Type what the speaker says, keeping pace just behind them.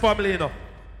Family, you know.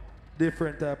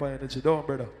 Different type of energy. Don't,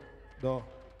 brother. Don't.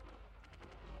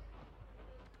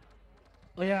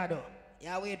 Oh, yeah, though.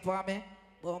 Yeah, wait for me.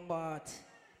 Bombard.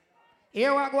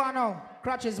 Here we go now.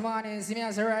 Crutches morning. See me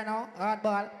as right now. Hard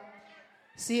ball.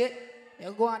 See it?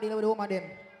 You go and deal with the woman them.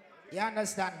 You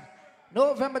understand?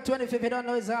 November 25th, you don't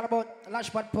know it's all about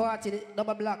Lashpad Party, the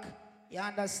double black. You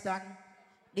understand?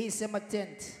 December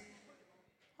 10th.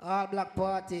 All black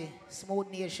party. Smooth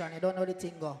nation. You don't know the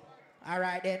thing go.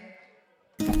 Alright then.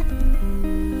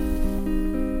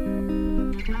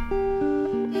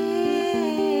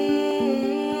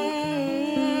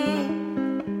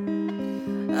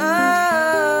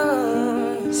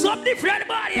 Some different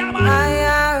body,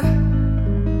 man.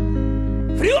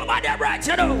 Free over there, right,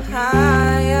 you know.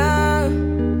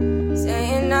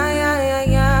 Saying,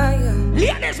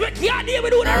 Ladies, we can't deal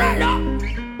with that right now.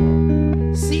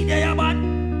 See there, man.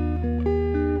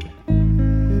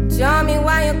 Tell me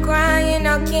why you're crying,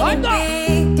 how can it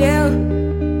big deal?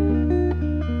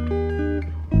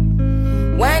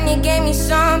 When you gave me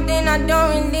something I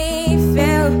don't really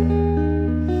feel,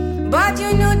 but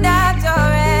you knew that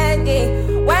already.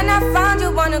 When I found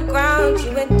you on the ground,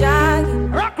 you were dying.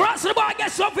 Rock across the bar,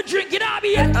 get something drinking out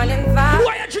here. Uninvited.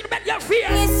 Why you drink about your fear?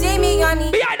 You see me on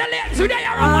the behind the lens, today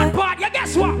you're on one part. You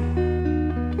guess what?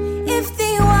 If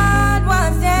the world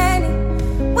was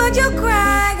ending, would you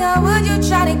cry or would you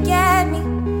try to get me?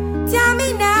 Tell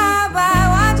me now, I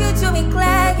want you to be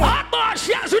clear. Hot bar,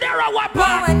 she has today on one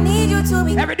part. I need you to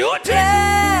be every do it.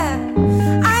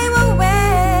 I will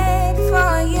wait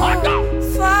for you.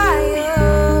 For you.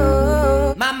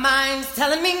 My mind's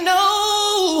telling me no.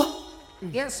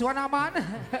 Yes, one man.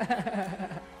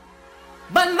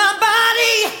 But my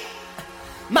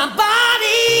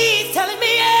body's telling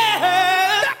me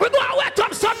yeah. We go and wet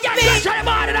up some guys and try to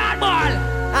ball that ball.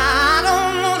 I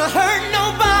don't wanna hurt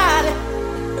nobody,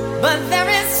 but there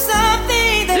is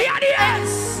something that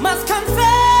must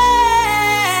confess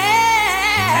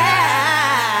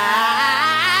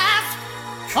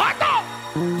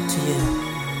to you.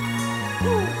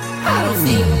 I don't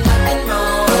see nothing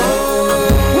wrong.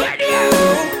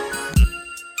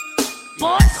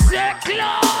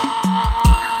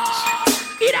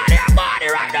 Get out of your body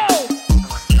right now.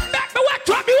 Make me wet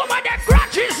up the woman that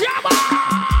crutches your man.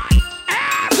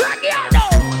 Every girl know.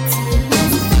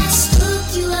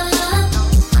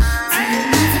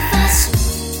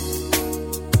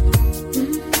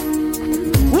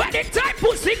 When the time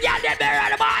pussy girl they bury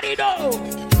the body though.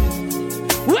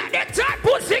 When the time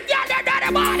pussy girl they bury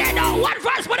the body though. One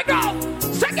verse for the girl.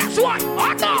 So guess what?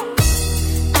 Oh no.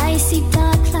 I see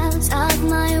dark clouds out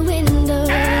my window.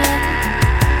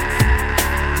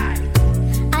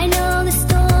 I know the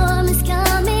storm is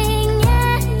coming.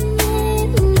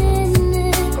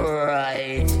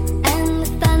 Right. And the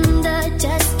thunder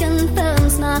just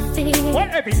confirms my fear. What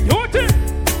every duty?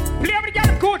 Play every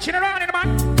girl coaching around in the man.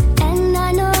 And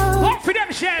I know. Walk for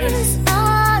them shells.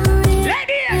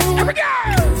 Ladies, every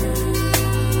girl.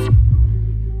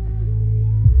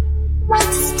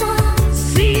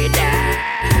 See that?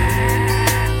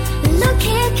 Look,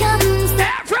 here comes the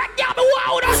every girl who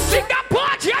wanna sing that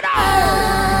part, you know.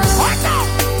 What's up?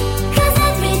 'Cause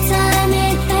every time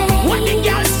it fades. What the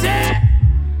girl say?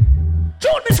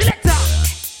 June me selector.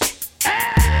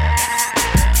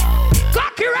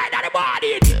 Cocky right at the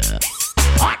body.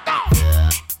 What up?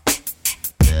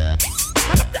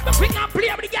 Bring and play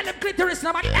with the girl, them clitoris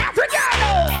now, man. Every girl,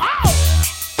 oh.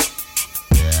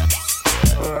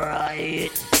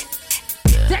 Right.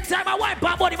 Take time and wipe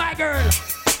her body, my girl.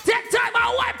 Take time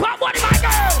and wipe her body, my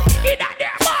girl. In that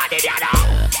damn body, you know.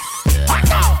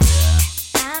 What up?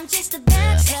 I'm just a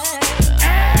dancer.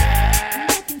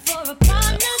 Looking for a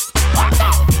partner. What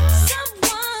up?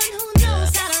 Someone who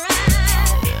knows how to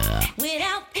ride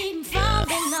without even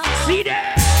falling off. See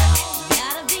there?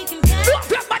 Gotta be compatible.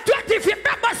 November 25th,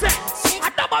 remember, say. I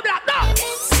double black now.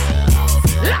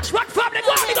 Lashpad family,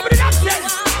 go on, go with the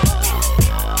nonsense.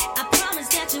 I promise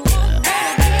that you won't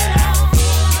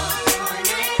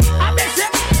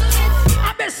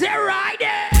I'm the say right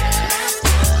there.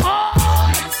 Oh.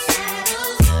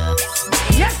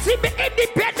 Yes, see me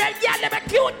independent, girl, them a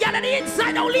cute girl on the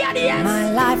inside, only on the ends. My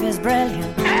life is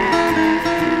brilliant.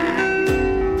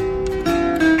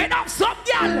 Enough some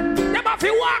girl, them have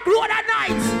to walk road at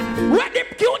night. When the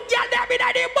cute girl them in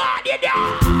the body there.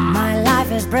 My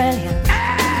life is brilliant.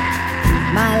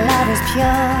 My love is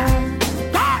pure.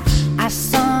 I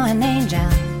saw an angel.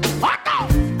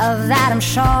 Of that I'm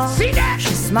sure. See that?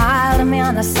 She smiled at me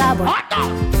on the subway.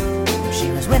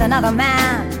 She was with another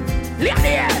man.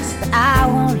 Ladies. But I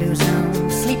won't lose no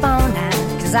sleep on that,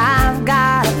 'cause I've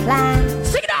got a plan.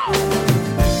 Sing it out.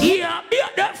 Yeah,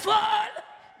 beautiful.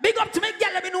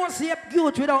 see a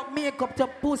cute without makeup to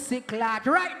pussy clot.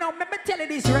 Right now, let me tell you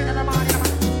this right now,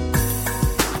 man.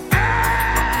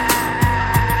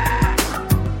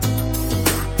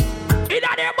 In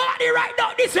their body right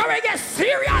now, this is where it gets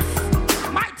serious.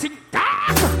 Mighty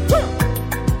dog.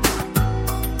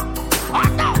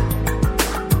 Hot dog.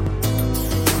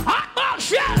 Hot dog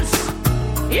shells.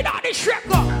 In the shrek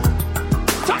go.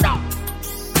 Turn up.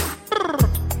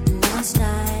 Last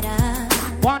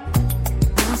night One.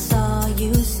 I saw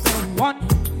you standing. One.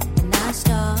 And I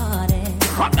started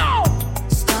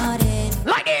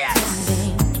Like this.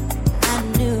 I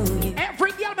knew you.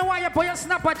 Every girl me want you put your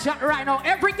Snapchat right now.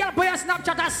 Every girl put your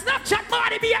Snapchat. A Snapchat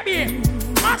body, baby.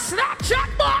 A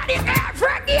Snapchat body,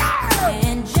 every girl.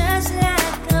 And just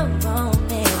like a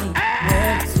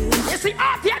romance, You see,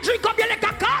 after you drink up your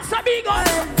liquor, cause a big one.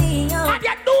 And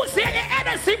you do say your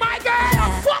energy, my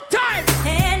girl. Fuck time.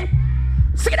 And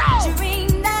Sit down.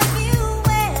 dream that you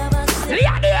ever seen.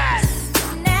 Leonidas.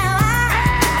 Now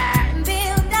I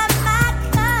build up my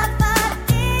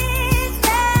confidence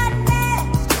that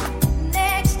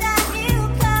next time you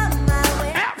come my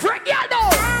way. Every girl know.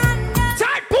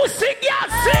 Time pussy girl,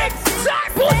 sing.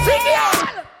 Time pussy girl.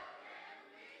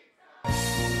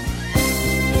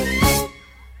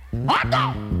 Hot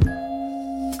dog.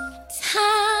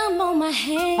 Time on my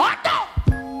hand. Hot dog.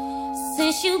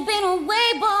 Since you've been away,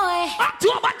 boy,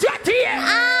 October 20th.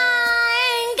 I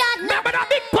ain't got no. Remember that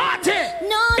big party?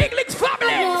 No. Big Licks family.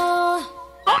 No.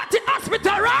 At the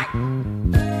hospital, right?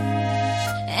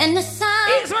 And the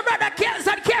sign He's my brother Kells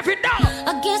and Kevin now.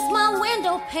 against my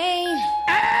window pane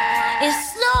Eh. is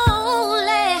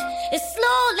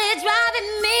slowly driving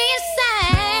me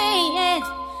insane.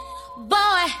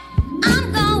 Boy,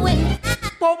 I'm going.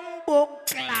 Bumbo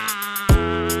clap.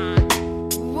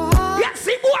 You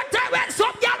see more time when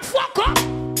some girl fuck up.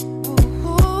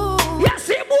 You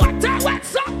see more time when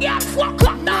some girl fuck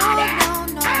up. No.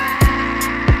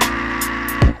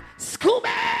 Scooby.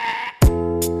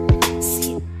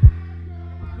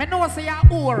 Me know say you're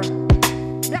poor.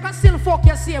 You can still fuck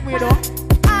your same way though.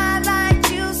 I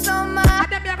liked you so much.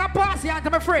 And then you can pass you to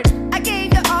my friend. I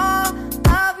gave you all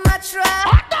of my trust.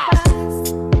 Hot dog.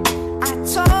 I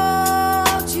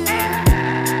told you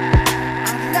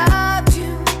I loved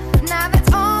you. Now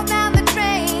that's all down the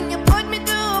drain. You put me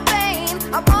through pain.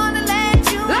 I wanna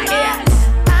let you Like know this.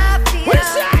 I What is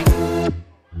feel. that?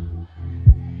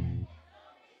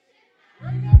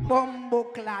 Bumbo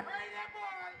clad.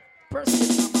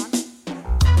 Person, man.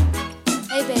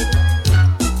 Hey, baby.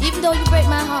 Even though you break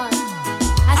my heart,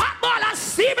 Hot ball and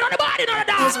see me on the body, none of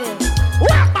Yes, that. will.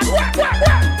 Work, man, work.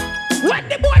 When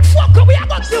the boy fuck up, we are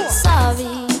going to do.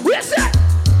 Sorry. We say,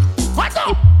 hot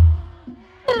dog.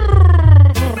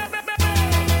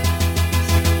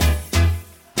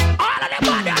 All of them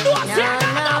body are doing it.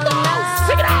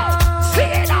 Sing it out.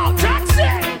 Sing it out. That's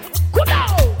it. Come down.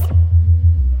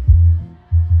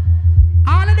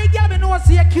 All of the girls me know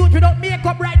see you cute without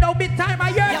makeup right now. Big time, my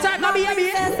year time, come here,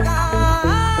 me. I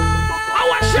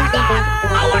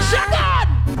want shotgun.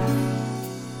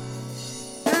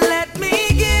 Let me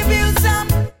give you some.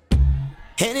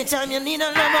 Anytime you need a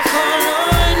lover, call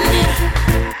on me.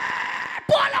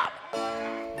 Pull up.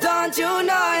 Don't you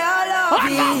know your love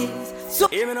is so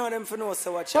Even though them for no,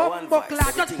 so watch your one Bumbo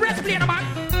clad. Just press play, no man.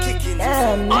 kicking.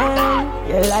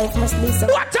 Your life must be so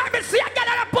What time is see I get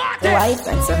at a party? white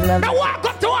and some love. I walk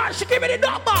up to her, she give me the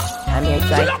number. I'm here She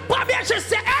trying. look for me and she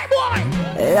say, hey boy.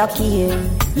 Lucky you,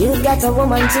 you got a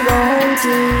woman to go home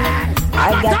to.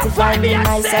 I got to find me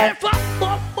myself.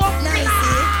 Bumbo clad.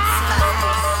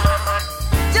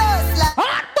 just like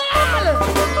Hot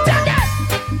ball. Take it.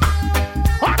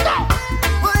 Hot dog.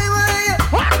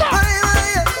 Hot dog.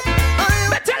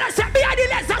 Me tell her, say behind the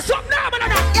legs, there's some name on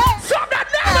that. Some that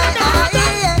name on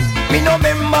that. Me no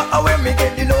remember how when me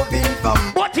get the loving from.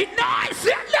 But it nice,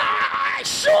 it nice.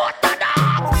 Shoot the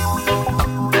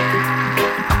dog.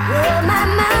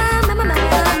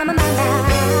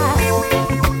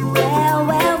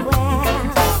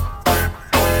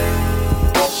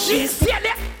 She said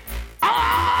it.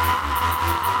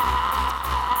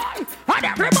 And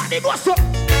everybody goes so.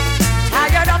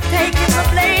 tired of taking the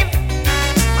blame.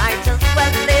 Might as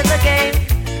well play the game.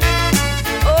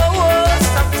 Oh,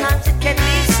 sometimes it can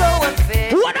be so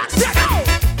unfair. What I said now?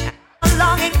 I'm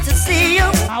longing to see you.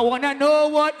 I wanna know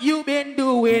what you been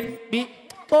doing. Big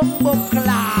bumbo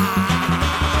class.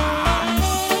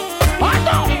 I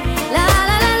know. La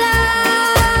la la la.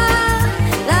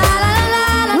 La la la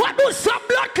la. What do some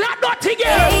blood clot nothing here?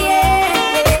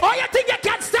 Yeah. Oh, you think you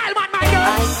can style, man, my girl?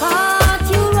 I caught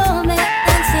you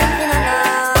romancing in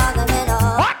another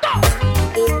middle. What the?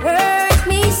 It hurt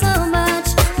me so much,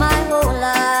 my whole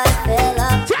life fell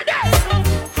up. Tell them.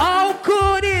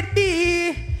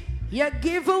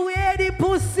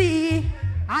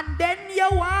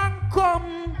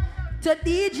 So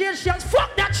DJ Shells,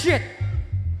 fuck that shit.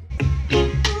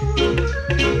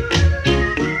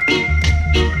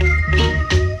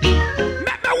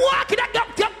 Make me walk in that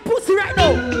young pussy right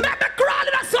now. Make me crawl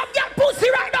in that some young pussy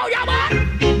right now, yeah man.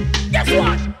 Guess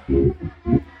what?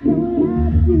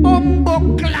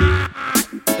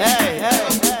 Hey.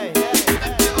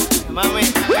 Mami.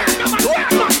 Where man?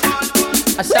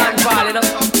 I stand falling up.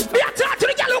 Me a talk to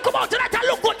the girl who come out tonight and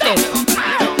look good now.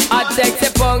 I take the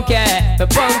punky,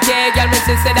 girl, me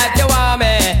say that you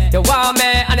want me,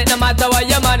 and it no matter what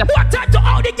you man. What time to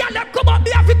all the girl that come out,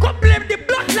 me have to come blame the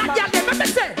blood like girl them. Let me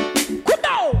say, come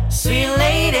now. Sweet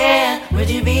lady, would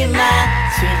you be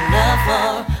my sweet love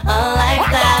for a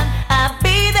lifetime? I'll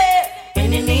be there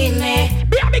when you need me.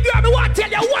 Be a big girl, me want to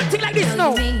tell you one thing like this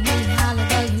now.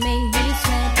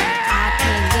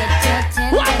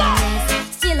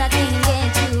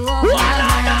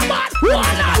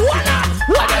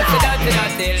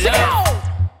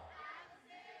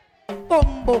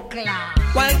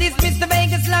 Well, this Mr.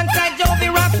 Vegas alongside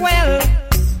Jovi Rockwell.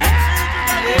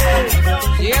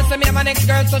 She hears me and my next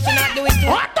girl, so she not doing too.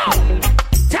 What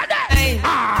the? Tell them.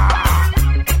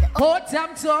 What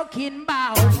I'm talking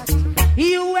about.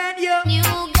 You and your New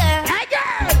girl, hey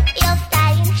girl. your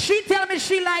style. She tell me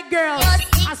she like girls.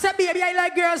 I said, baby, I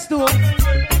like girls too.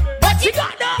 But She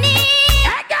got them. need.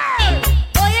 Hey girl.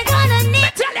 Oh, you're gonna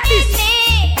need Tell you this.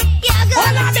 me. You're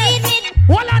gonna need me.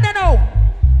 Hold on there now.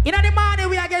 In the morning,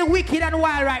 we are getting wicked and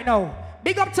wild right now.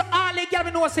 Big up to all the girls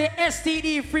we know say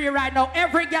STD free right now.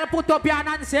 Every girl put up your hand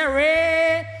and say,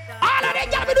 Ray. All of the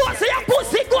girls we know say your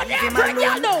pussy good. Every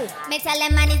girl know. Me tell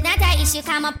them man it's not a issue.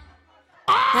 Come up.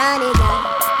 Honey girl,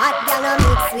 hot girl no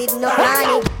mix with no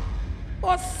honey.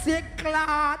 Pussy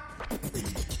clot.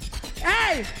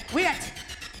 Hey, wait.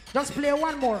 Just play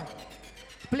one more.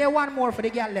 Play one more for the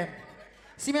girl them.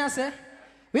 See me I say?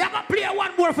 We have to play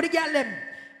one more for the girl them.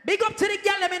 Big up to the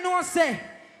girl them, you know say.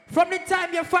 From the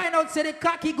time you find out say the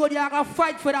cocky good, you have to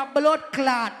fight for that blood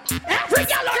clot. Every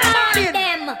girl on the morning.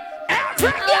 Them.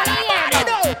 Every girl on the morning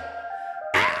though.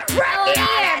 Every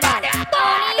girl on the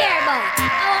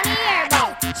morning.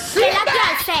 Well, a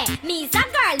girl say, me's a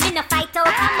girl, me no fight out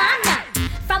a man.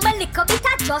 From a little bit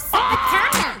of just a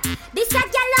tan. This a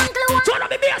girl on glue. Turn up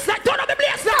the baseline, turn up the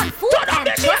baseline. Food Turn up and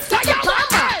the just baseline, the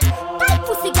bomber. Tight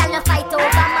pussy girl no fight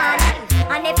over man.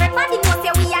 And everybody knows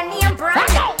say we a name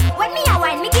brand. When me a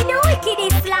wine, me give the wicked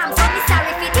Islam. So me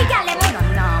sorry for the girl, me no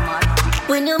normal.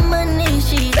 When your money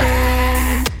she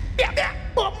done.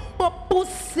 Bumbo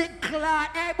pussy clot.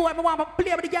 Hey boy, me want to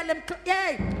play with the girl them.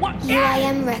 Hey, what?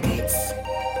 UIM Records.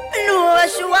 Know what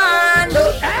she want.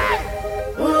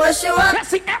 Hey, Know what she want. let's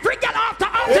see every girl after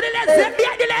the lens, them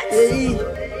behind the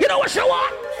lens. You know what she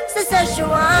want? She said she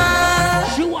want.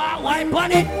 She want wine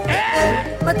on it.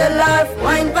 Hey, But the life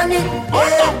wine on it.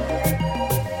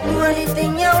 Do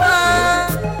anything you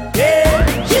want.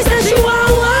 She said she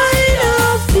want wine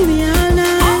off to me all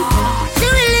night. She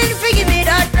willing to give me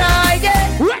that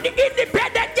ride. when the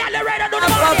independent girl right on the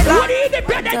morning, when the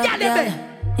independent girl in there.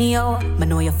 Yo, I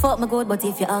know you fuck me good, but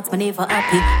if you ask me never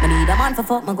happy, I need a man for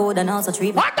fuck me good and also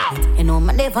treat me. What the? You know,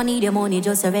 I never need your money,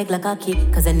 just a regular cocky.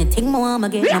 Cause anything more I'ma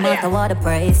get, no matter what the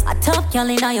price. I top girl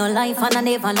in your life and I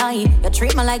never lie. You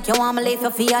treat me like you want me live your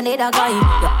feet, I need a guy.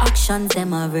 Your actions,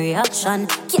 them a reaction.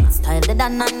 Can't style the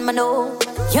dan and me know.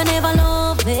 You never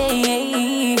love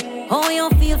me. How you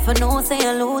feel for no say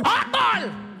alone.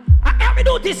 Hardball! Every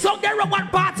do this song, they run one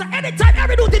part. So anytime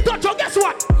every do this touch, guess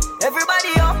what?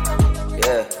 Everybody up.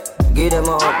 Yeah, give them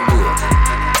up.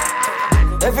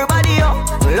 Yeah. Everybody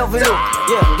up. Love it up.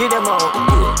 Yeah, give them up.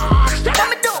 Yeah. Let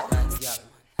me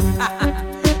do.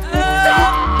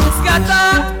 Scatter.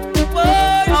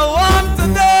 I want to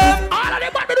them. All of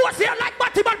them want me to say like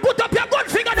Batman, put up your gun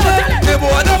finger now. Tell them. The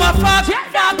boy them a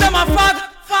fuck them a fuck.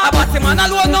 A Batman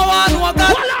alone no one no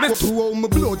God. Me throw out my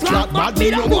blood clot bad,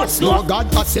 me no must know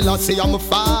God. I say I'm a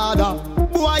father.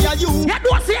 Boy are you? You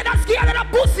don't say that scared of the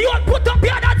pussy on put up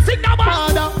your that sing now, man.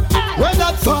 Father. Where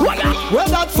that for? Where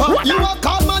that for? You a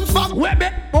common fuck. Where me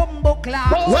bumbo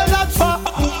clap. Where that for?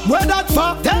 Where that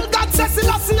for? Tell God say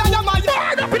Selassie I am a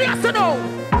Burn up in the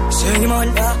afternoon. Same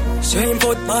on, same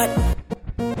footpath.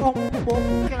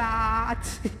 Bumbo clap.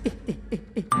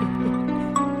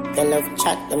 They love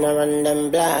chat, them a run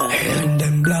them black. Run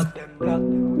them black.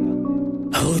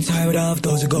 Outside with half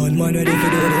those gunmen ready for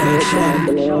do the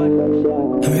action.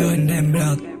 Run them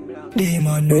black.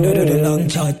 Demon we do the long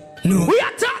chat. No. We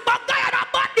are talking about guy and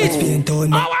about this. It's being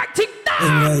told. Our thing In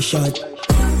now. my shot.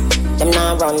 Them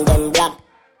now run them black.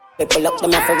 We pull up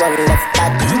them have to run left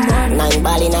back. 9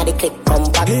 ball inna the clip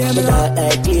come back. The law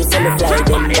you see me fly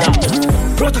them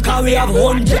back. Protocol we have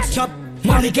 100 chop.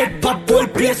 Money get pop, whole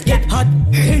place get hot.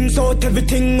 Things out,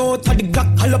 everything out of the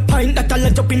Glock. Hollow pint that all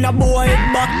up in a boy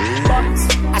head back.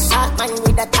 I shot man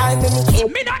with a time in the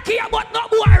game. Me not care about no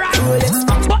boy,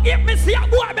 right? But if me see a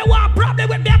boy, me want problem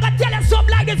with me, I can tell you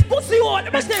something like this pussy hole.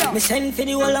 Let me see you. Me send for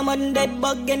the whole of man dead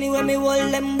bug. Anyway, me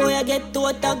hold them boy, I get to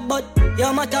attack. But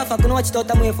yo, my tough, I can watch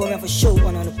out. I'm waiting for me for show.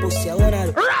 One on the pussy, I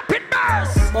wanna rapid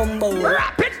burst. Bumbo.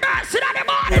 Rapid burst in the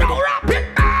morning. No rapid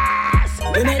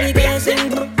burst. We make the girls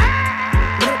sing.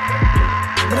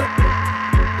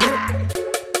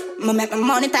 Me make my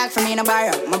money talk for me no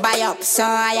borrow. Me buy up, so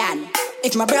I am.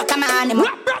 If my broke a man,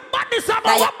 what broke body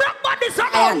summer? What broke body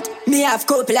summer? Me have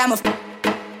couple, I'm a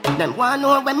them want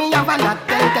know when me have a nut.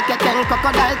 Ten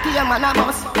crocodile came and a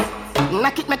bus.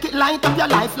 Make it light up your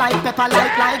life like pepper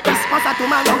like Christmas or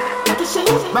tomorrow.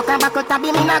 Broke a back out a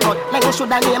beam in a gut. Like you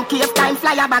shoulda name cave time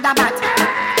fly a bag of bat.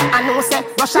 I know say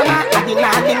Russia na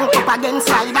adina up against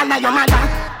slide and your mother.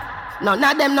 None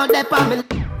of them know they for me.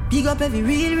 Big up every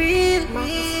real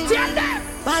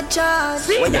bad charge.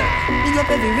 Big up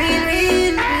every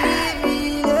real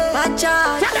bad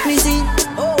charge. Me see,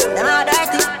 nah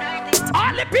dirty.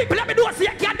 All the people let me do see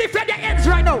you can't defend your ends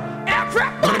right now.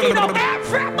 Everybody know,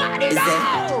 everybody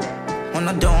know.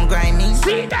 Wanna don't grind me.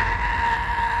 See that?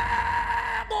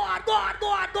 Go on.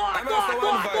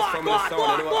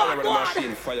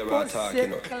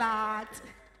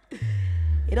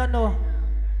 You don't know.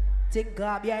 Think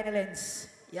God behind the lens.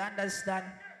 You understand?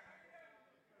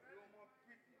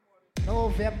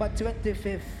 November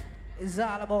 25th is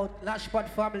all about Lashpot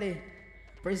family.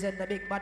 Present the big man.